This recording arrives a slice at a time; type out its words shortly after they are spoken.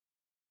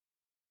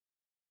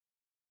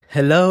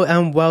Hello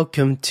and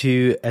welcome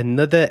to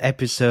another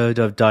episode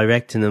of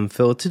Direct and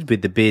Unfiltered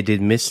with the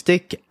Bearded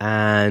Mystic,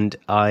 and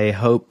I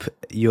hope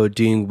you're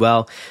doing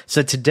well.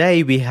 So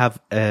today we have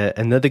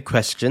another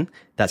question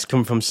that's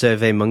come from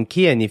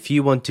SurveyMonkey, and if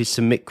you want to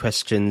submit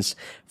questions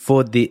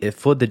for the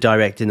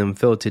Direct and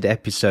Unfiltered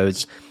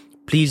episodes,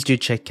 please do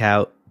check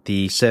out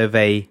the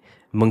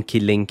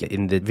SurveyMonkey link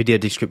in the video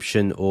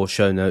description or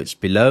show notes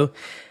below.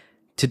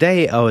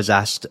 Today I was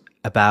asked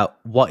about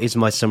what is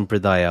my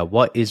sampradaya,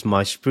 what is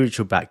my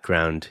spiritual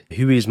background,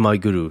 who is my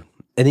guru?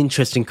 An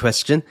interesting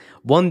question,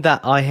 one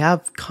that I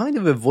have kind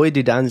of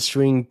avoided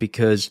answering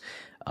because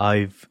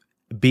I've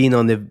been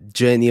on a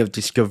journey of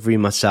discovery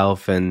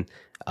myself and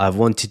I've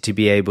wanted to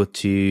be able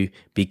to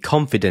be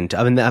confident.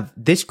 I mean,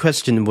 this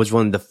question was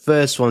one of the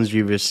first ones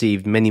we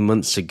received many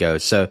months ago,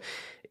 so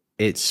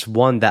it's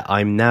one that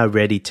I'm now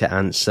ready to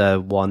answer,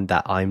 one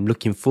that I'm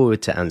looking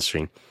forward to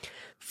answering.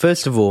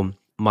 First of all,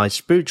 my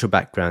spiritual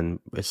background.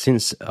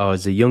 Since I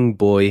was a young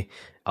boy,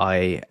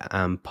 I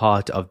am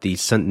part of the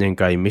Sant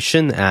Nirangari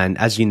mission, and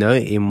as you know,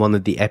 in one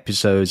of the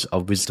episodes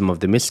of Wisdom of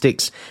the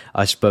Mystics,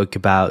 I spoke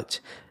about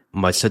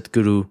my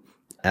Satguru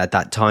at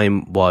that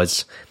time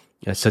was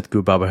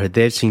Satguru Baba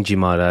Hardev Singh Ji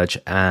Maharaj,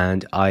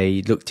 and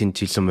I looked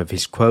into some of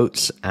his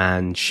quotes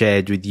and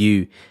shared with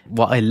you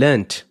what I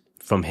learnt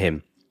from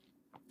him.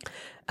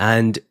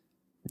 And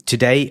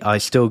today I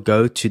still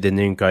go to the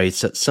Nirangari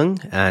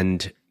Satsang,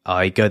 and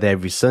I go there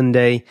every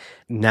Sunday.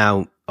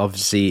 Now,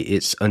 obviously,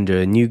 it's under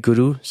a new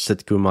guru,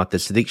 Satguru Mata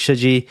Sadiksha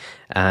Ji,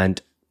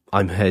 and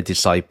I'm her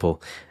disciple.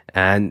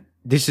 And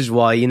this is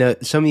why,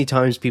 so many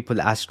times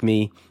people ask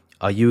me,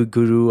 are you a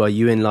guru? Are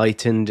you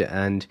enlightened?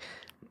 And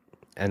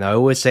I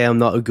always say I'm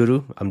not a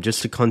guru. I'm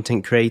just a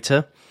content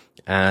creator.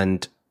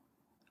 And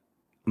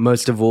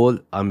most of all,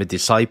 I'm a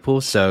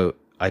disciple. So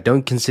I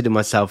don't consider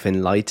myself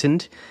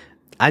enlightened.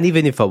 And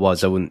even if I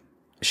was, I wouldn't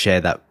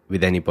share that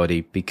with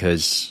anybody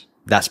because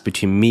that's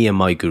between me and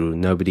my guru,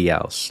 nobody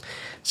else.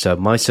 So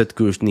my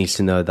Satguru needs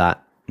to know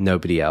that,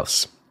 nobody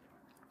else.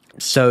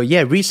 So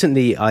yeah,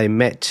 recently I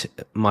met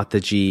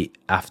Mataji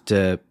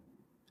after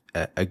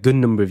a good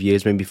number of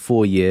years, maybe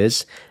 4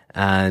 years,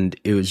 and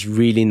it was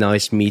really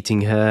nice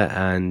meeting her,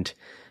 and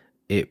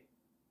it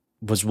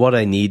was what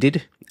I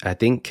needed, I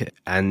think.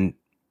 And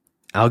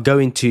I'll go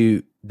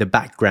into the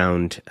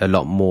background a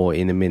lot more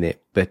in a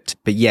minute, but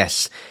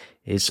yes,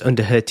 it's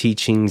under her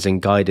teachings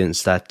and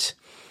guidance that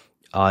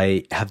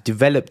I have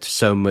developed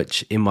so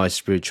much in my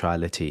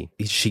spirituality.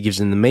 She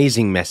gives an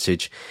amazing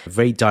message,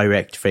 very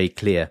direct, very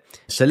clear.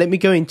 So let me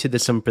go into the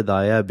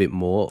Sampradaya a bit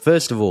more.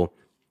 First of all,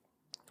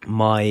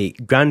 my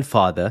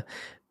grandfather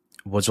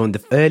was one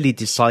of the early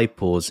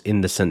disciples in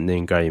the Sant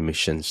Nirangari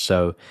mission.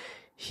 So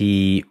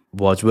he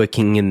was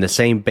working in the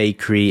same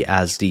bakery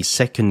as the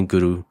second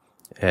guru,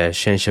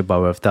 Shensha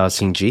Baba Avtar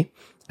Singh Ji.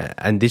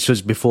 And this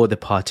was before the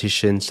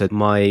partition. So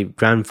my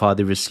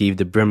grandfather received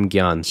the Brahm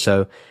Gyan.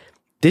 So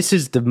this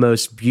is the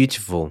most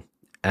beautiful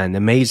and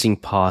amazing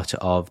part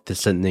of the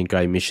Sant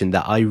Nirangari mission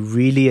that I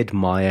really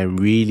admire and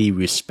really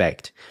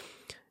respect.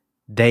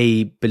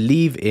 They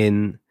believe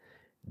in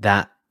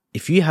that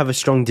if you have a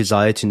strong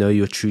desire to know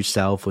your true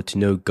self or to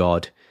know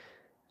God,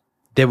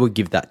 they will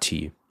give that to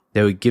you.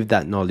 They will give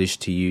that knowledge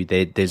to you.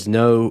 There's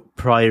no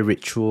prior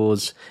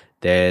rituals.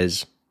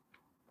 There's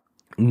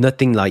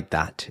nothing like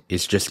that.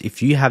 It's just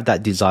if you have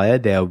that desire,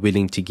 they are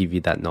willing to give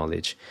you that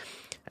knowledge.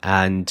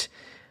 And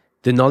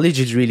the knowledge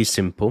is really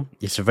simple.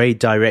 It's a very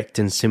direct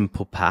and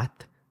simple path.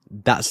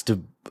 That's the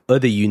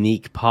other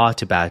unique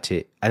part about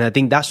it. And I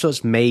think that's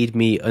what's made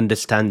me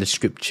understand the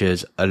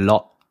scriptures a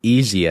lot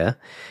easier,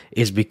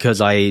 is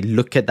because I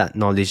look at that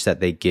knowledge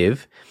that they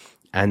give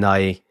and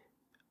I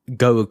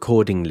go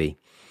accordingly.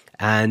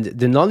 And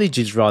the knowledge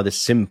is rather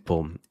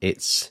simple.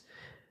 It's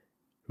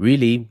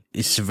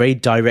a very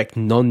direct,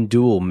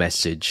 non-dual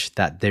message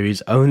that there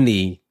is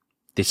only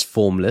this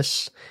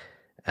formless,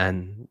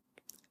 and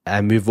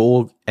we've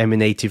all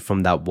emanated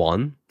from that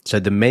one. So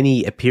the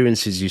many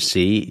appearances you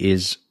see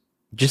is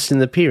just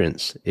an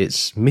appearance.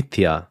 It's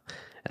mithya.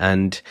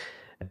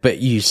 But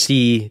you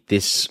see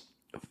this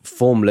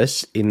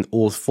formless in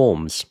all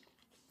forms.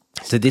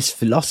 So this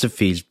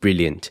philosophy is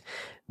brilliant.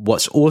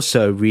 What's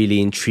also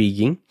really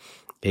intriguing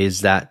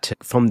is that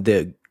from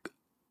the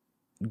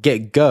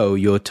get-go,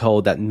 you're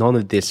told that none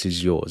of this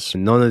is yours.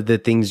 None of the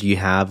things you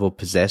have or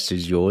possess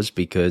is yours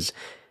because,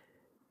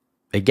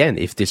 again,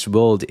 if this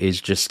world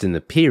is just an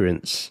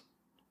appearance,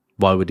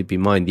 why would it be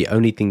mine? The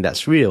only thing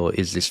that's real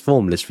is this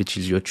formless, which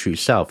is your true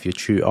self, your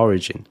true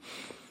origin.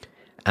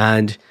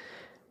 And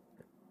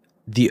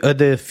the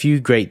other few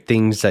great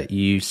things that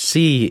you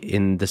see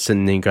in the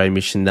Sant Nirangari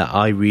mission that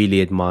I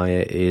really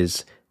admire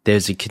is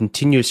there's a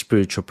continuous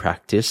spiritual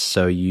practice.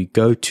 So you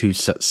go to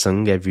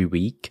satsang every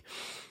week,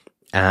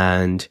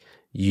 and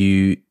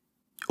you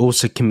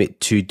also commit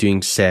to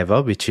doing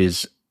seva, which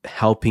is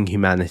helping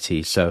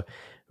humanity. So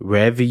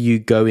wherever you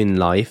go in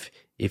life,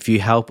 if you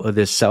help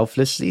others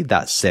selflessly,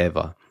 that's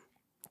seva.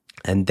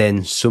 And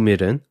then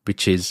sumiran,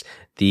 which is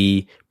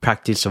the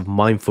practice of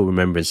mindful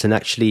remembrance. And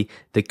actually,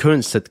 the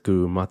current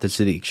Sadhguru, Mata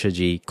Sadiksha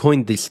Ji,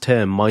 coined this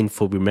term,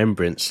 mindful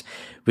remembrance,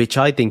 which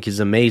I think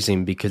is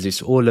amazing because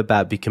it's all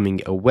about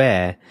becoming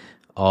aware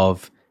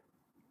of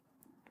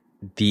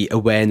the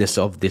awareness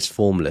of this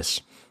formless.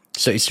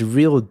 So it's a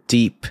real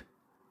deep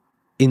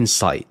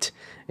insight,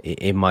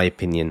 in my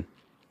opinion.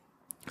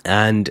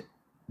 And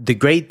the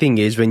great thing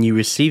is when you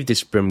receive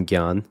this Brahm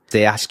Gyan,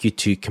 they ask you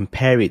to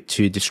compare it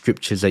to the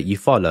scriptures that you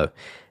follow.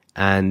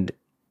 And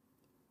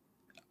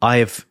I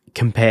have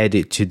compared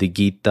it to the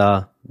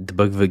Gita, the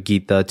Bhagavad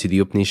Gita, to the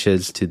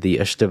Upanishads, to the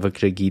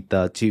Ashtavakra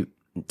Gita, to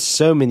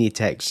so many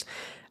texts.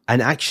 And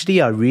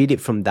actually, I read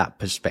it from that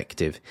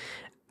perspective.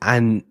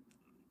 And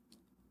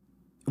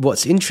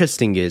what's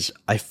interesting is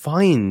I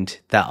find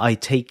that I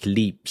take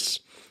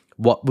leaps.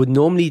 What would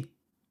normally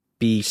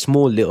be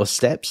small little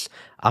steps,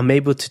 I'm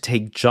able to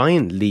take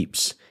giant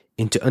leaps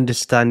into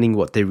understanding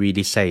what they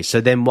really say.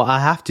 So then what I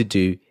have to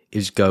do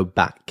is go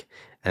back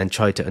and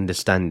try to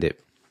understand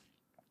it.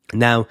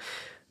 Now,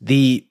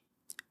 the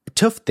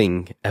tough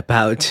thing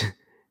about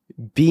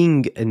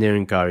being a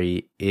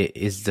Nirankari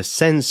is the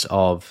sense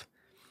of,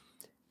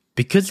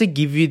 because they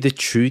give you the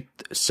truth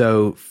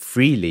so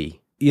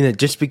freely,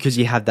 just because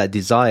you have that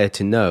desire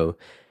to know,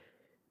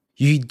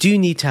 you do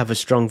need to have a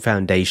strong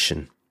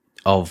foundation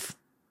of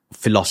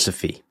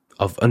philosophy,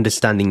 of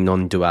understanding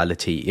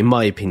non-duality, in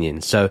my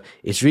opinion. So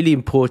it's really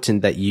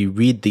important that you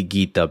read the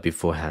Gita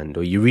beforehand,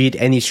 or you read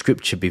any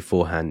scripture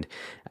beforehand,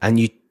 and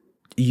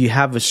you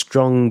have a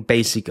strong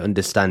basic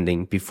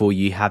understanding before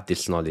you have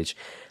this knowledge.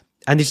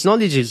 And this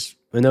knowledge is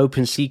an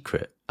open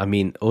secret. I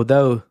mean,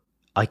 although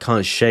I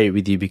can't share it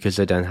with you because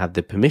I don't have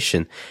the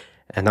permission,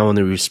 and I want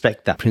to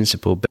respect that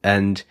principle.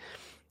 And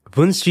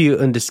once you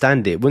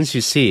understand it, once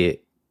you see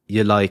it,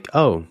 you're like,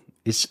 oh,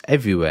 it's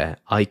everywhere.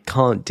 I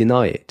can't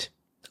deny it.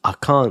 I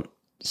can't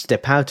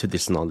step out of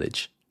this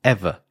knowledge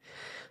ever.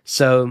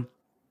 So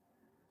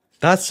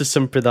that's the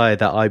sampradaya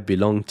that I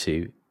belong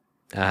to,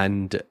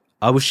 and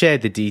I will share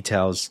the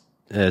details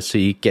so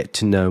you get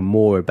to know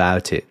more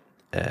about it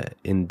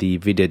in the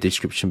video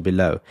description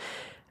below.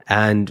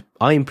 And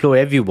I implore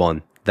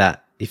everyone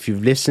that if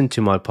you've listened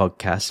to my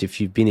podcast, if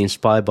you've been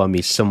inspired by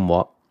me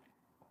somewhat,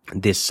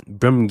 this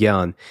Brahm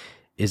Gyan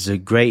is a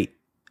great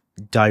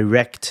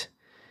direct,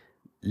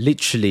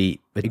 literally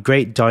a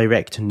great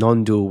direct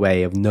non-dual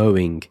way of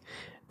knowing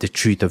the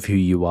truth of who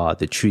you are,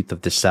 the truth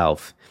of the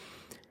self.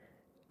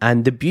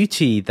 And the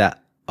beauty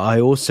that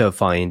I also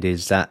find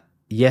is that,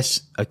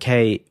 yes,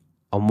 okay,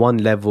 on one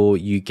level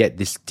you get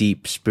this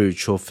deep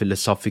spiritual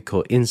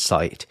philosophical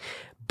insight,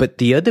 but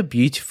the other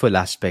beautiful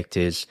aspect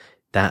is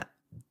that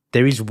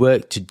there is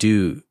work to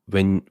do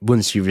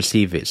once you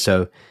receive it.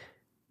 So,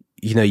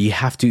 you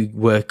have to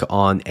work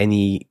on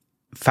any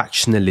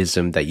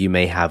factionalism that you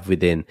may have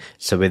within.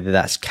 So whether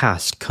that's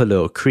caste, color,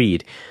 or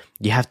creed,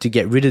 you have to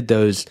get rid of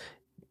those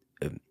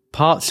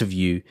parts of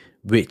you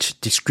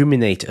which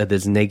discriminate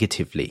others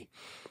negatively.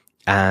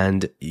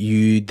 And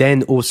you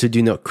then also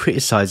do not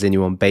criticize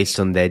anyone based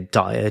on their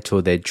diet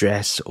or their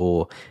dress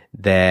or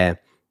their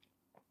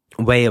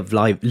way of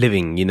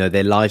living,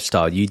 their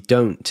lifestyle. You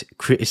don't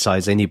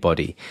criticize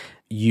anybody.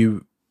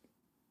 You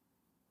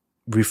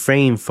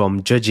refrain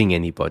from judging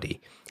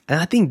anybody. And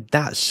I think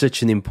that's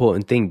such an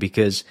important thing,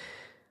 because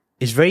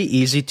it's very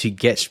easy to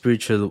get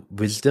spiritual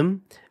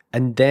wisdom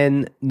and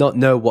then not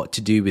know what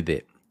to do with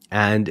it.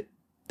 And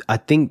I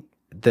think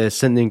the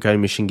Sant Nirankari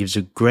mission gives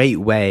a great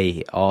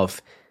way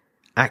of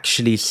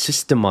actually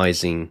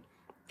systemizing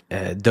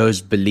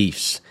those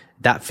beliefs,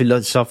 that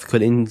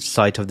philosophical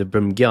insight of the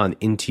Brahm Gyan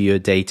into your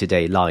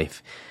day-to-day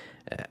life.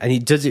 And he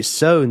does it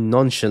so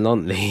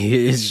nonchalantly.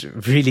 It is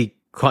really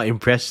quite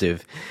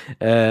impressive.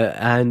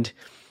 And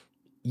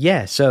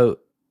yeah, so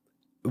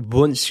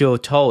once you're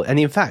told, and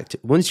in fact,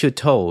 once you're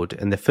told,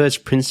 and the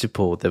first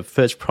principle, the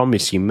first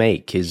promise you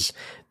make is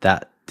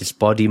that this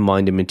body,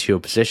 mind, and material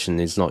possession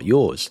is not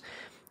yours,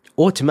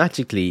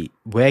 automatically,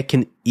 where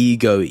can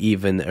ego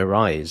even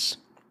arise?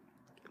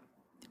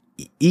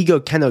 Ego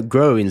cannot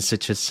grow in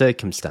such a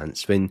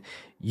circumstance when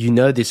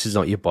this is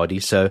not your body.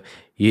 So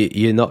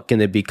you're not going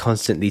to be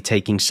constantly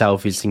taking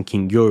selfies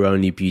thinking you're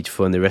only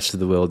beautiful and the rest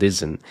of the world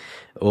isn't.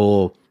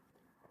 Or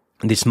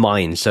this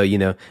mind. So,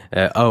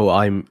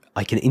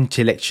 I can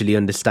intellectually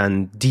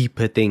understand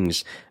deeper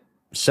things.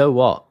 So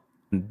what?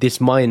 This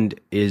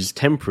mind is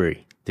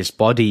temporary. This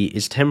body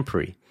is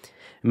temporary.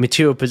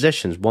 Material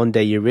possessions. One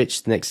day you're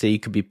rich, the next day you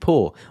could be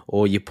poor.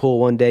 Or you're poor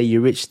one day,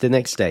 you're rich the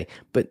next day.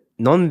 But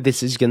none of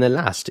this is going to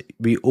last.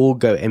 We all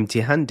go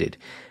empty-handed.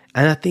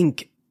 And I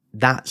think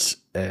that's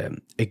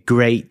a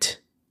great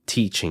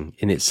teaching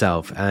in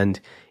itself. And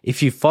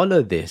if you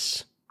follow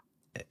this,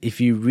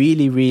 if you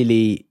really,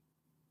 really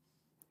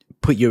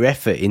put your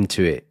effort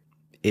into it,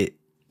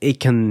 it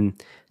can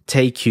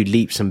take you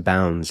leaps and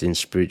bounds in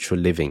spiritual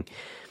living.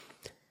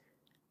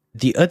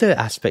 The other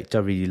aspect I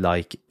really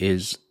like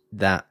is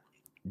that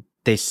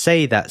they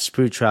say that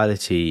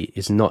spirituality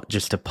is not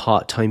just a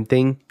part-time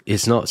thing.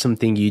 It's not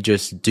something you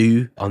just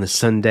do on a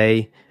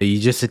Sunday. You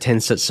just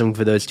attend satsang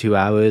for those 2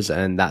 hours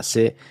and that's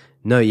it.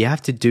 No, you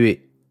have to do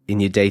it in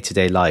your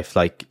day-to-day life.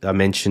 Like I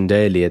mentioned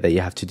earlier, that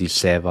you have to do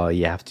seva,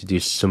 you have to do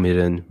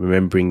sumiran,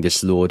 remembering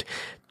this Lord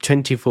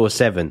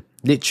 24/7.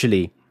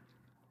 Literally,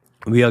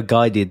 we are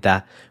guided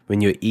that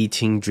when you're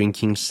eating,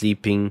 drinking,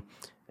 sleeping,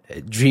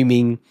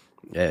 dreaming,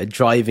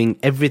 driving,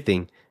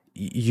 everything,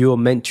 you're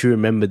meant to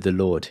remember the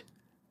Lord.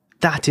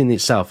 That in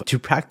itself, to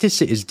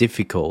practice it is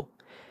difficult,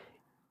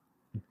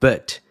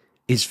 but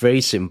it's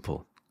very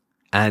simple.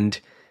 And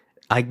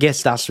I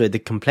guess that's where the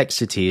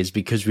complexity is,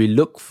 because we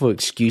look for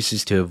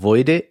excuses to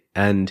avoid it.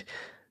 And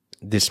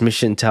this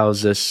mission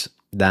tells us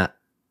that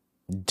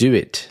do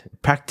it.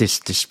 Practice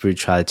this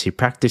spirituality,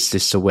 practice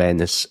this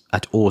awareness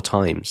at all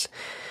times.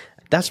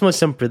 That's my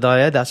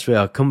sampradaya, that's where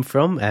I come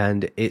from.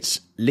 And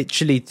it's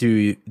literally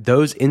through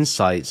those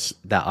insights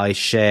that I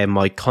share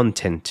my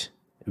content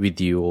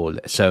with you all.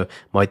 So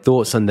my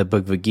thoughts on the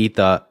Bhagavad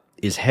Gita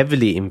is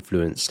heavily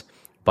influenced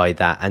by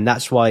that. And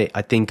that's why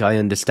I think I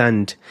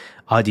understand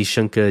Adi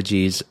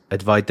Shankaraji's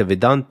Advaita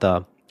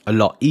Vedanta a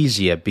lot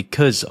easier,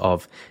 because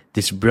of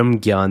this Brahm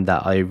Gyan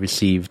that I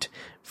received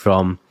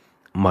from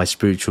my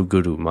spiritual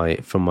guru,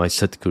 from my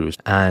Satgurus.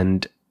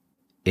 And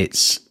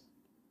it's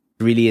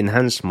really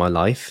enhanced my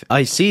life.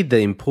 I see the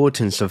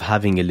importance of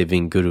having a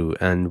living guru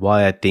and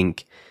why I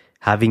think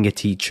having a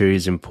teacher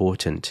is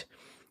important.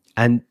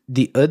 And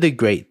the other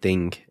great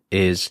thing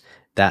is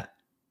that,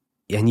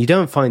 and you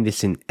don't find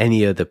this in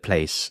any other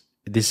place,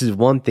 this is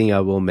one thing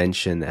I will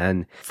mention.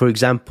 And for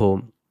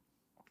example,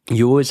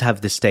 you always have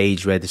the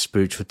stage where the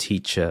spiritual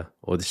teacher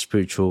or the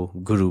spiritual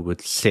guru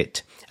would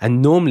sit.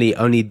 And normally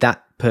only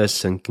that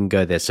person can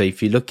go there. So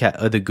if you look at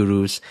other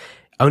gurus,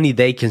 only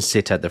they can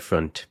sit at the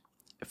front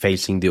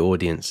facing the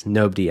audience,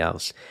 nobody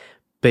else.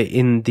 But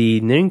in the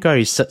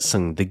Nirangari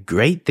Satsang, the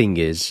great thing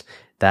is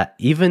that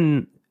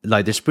even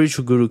like the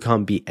spiritual guru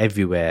can't be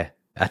everywhere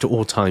at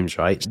all times,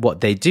 right?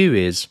 What they do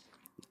is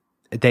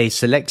they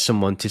select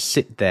someone to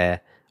sit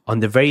there on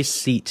the very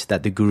seat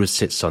that the guru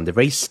sits on, the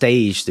very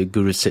stage the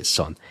guru sits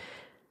on.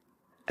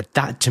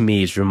 That to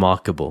me is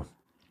remarkable.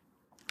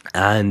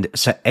 And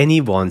so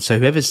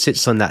whoever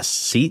sits on that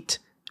seat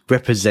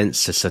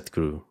represents the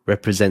Satguru,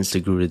 represents the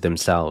guru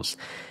themselves.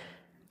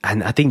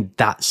 And I think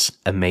that's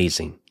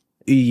amazing.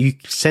 You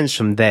sense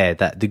from there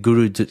that the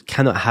guru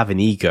cannot have an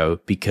ego,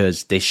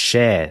 because they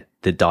share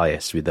the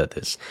dais with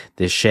others.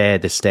 They share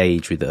the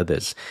stage with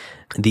others.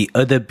 The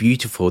other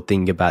beautiful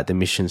thing about the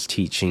mission's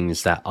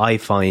teachings that I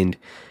find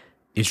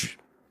is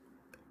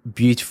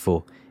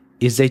beautiful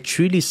is they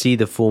truly see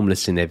the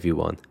formless in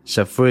everyone.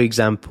 So for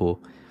example,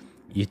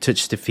 you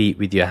touch the feet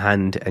with your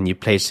hand and you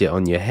place it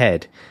on your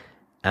head,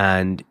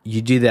 and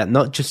you do that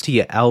not just to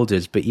your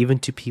elders, but even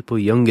to people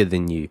younger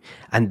than you.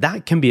 And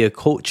that can be a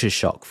culture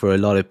shock for a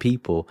lot of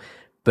people.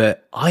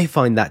 But I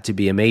find that to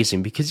be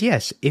amazing, because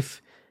yes,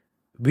 if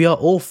we are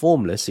all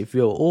formless, if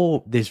we are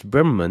all this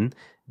Brahman,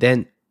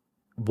 then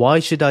why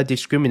should I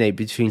discriminate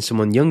between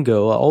someone younger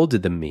or older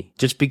than me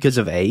just because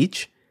of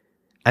age?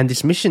 And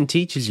this mission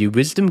teaches you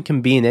wisdom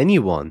can be in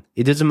anyone.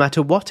 It doesn't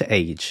matter what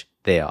age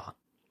they are.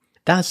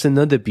 That's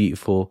another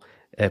beautiful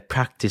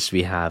practice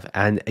we have.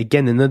 And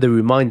again, another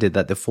reminder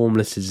that the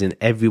formless is in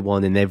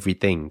everyone and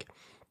everything.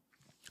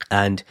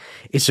 And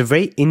it's a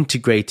very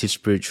integrated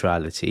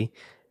spirituality.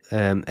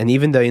 And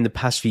even though in the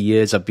past few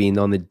years I've been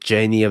on a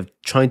journey of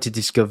trying to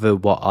discover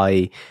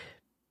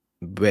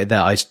whether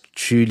I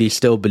truly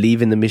still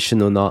believe in the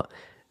mission or not,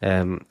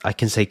 I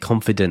can say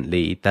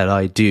confidently that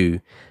I do.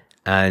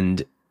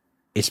 And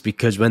it's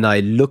because when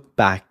I look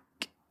back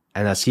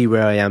and I see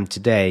where I am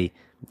today,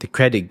 the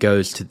credit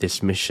goes to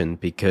this mission,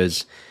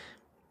 because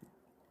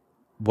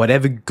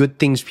whatever good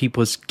things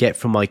people get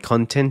from my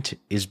content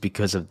is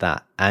because of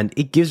that. And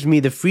it gives me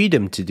the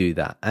freedom to do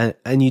that.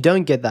 And you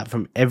don't get that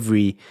from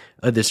every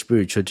other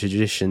spiritual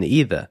tradition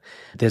either.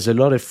 There's a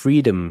lot of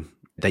freedom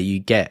that you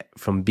get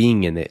from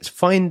being in it.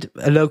 Find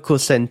a local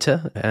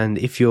center. And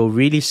if you're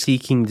really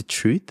seeking the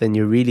truth and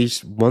you're really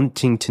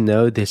wanting to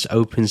know this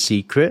open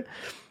secret,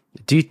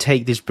 do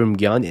take this Brahm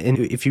Gyan. And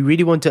if you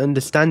really want to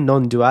understand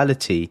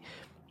non-duality,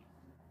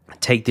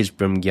 take this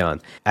Brahm Gyan.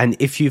 And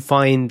if you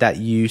find that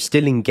you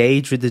still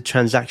engage with the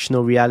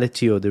transactional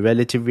reality or the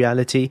relative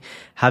reality,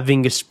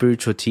 having a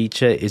spiritual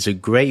teacher is a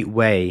great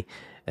way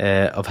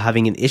of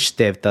having an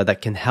Ishtevta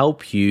that can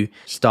help you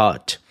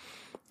start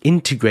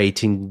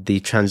integrating the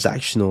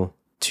transactional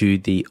to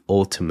the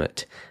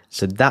ultimate.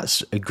 So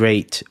that's a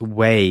great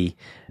way,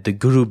 the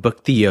Guru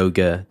Bhakti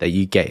Yoga that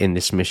you get in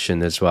this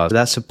mission as well. So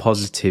that's a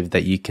positive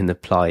that you can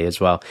apply as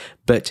well.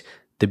 But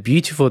the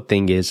beautiful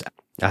thing is,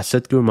 our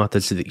Sadhguru Mata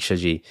Sidiksha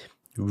Ji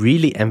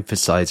really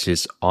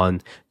emphasizes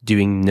on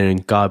doing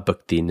Nirankar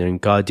Bhakti,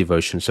 Nirankar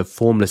devotion, so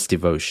formless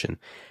devotion.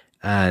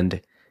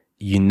 And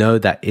you know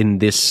that in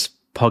this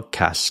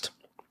podcast,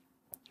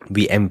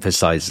 we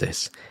emphasize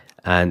this.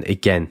 And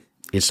again,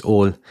 it's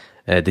all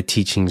the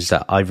teachings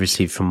that I've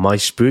received from my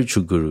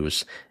spiritual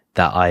gurus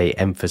that I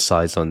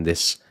emphasize on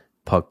this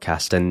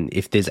podcast. And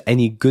if there's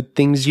any good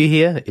things you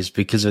hear, it's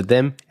because of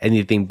them.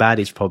 Anything bad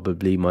is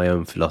probably my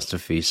own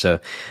philosophy. So,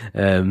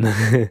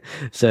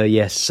 so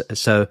yes.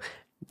 So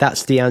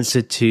that's the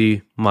answer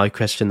to my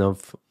question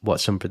of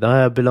what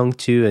sampradaya I belong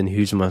to and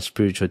who's my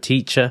spiritual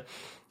teacher.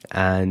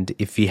 And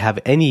if you have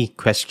any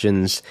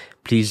questions,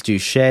 please do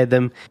share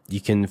them. You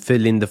can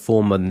fill in the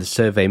form on the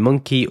Survey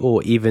Monkey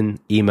or even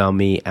email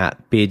me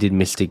at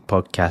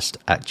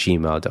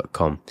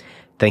beardedmysticpodcast@gmail.com.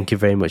 Thank you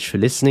very much for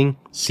listening.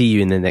 See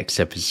you in the next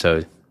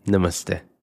episode. Namaste.